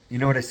You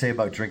know what I say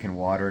about drinking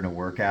water in a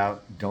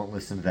workout? Don't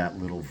listen to that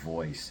little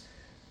voice.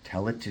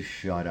 Tell it to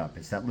shut up.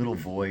 It's that little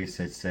voice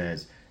that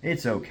says,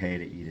 it's okay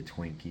to eat a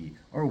Twinkie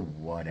or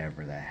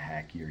whatever the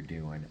heck you're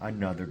doing.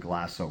 Another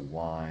glass of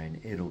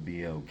wine. It'll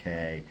be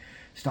okay.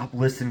 Stop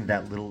listening to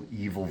that little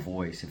evil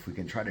voice. If we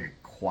can try to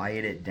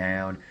quiet it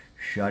down,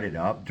 shut it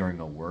up during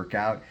a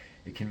workout,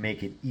 it can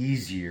make it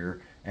easier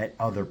at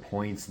other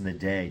points in the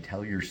day.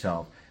 Tell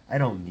yourself, I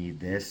don't need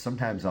this.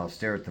 Sometimes I'll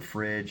stare at the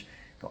fridge,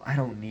 go, I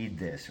don't need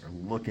this, or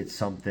look at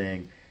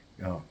something,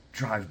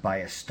 drive by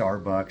a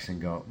Starbucks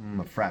and go,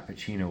 a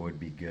Frappuccino would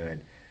be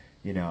good.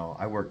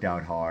 I worked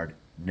out hard.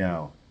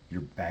 No,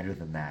 you're better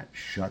than that.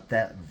 Shut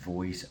that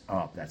voice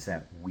up. That's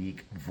that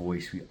weak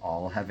voice we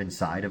all have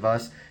inside of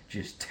us.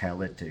 Just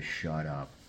tell it to shut up.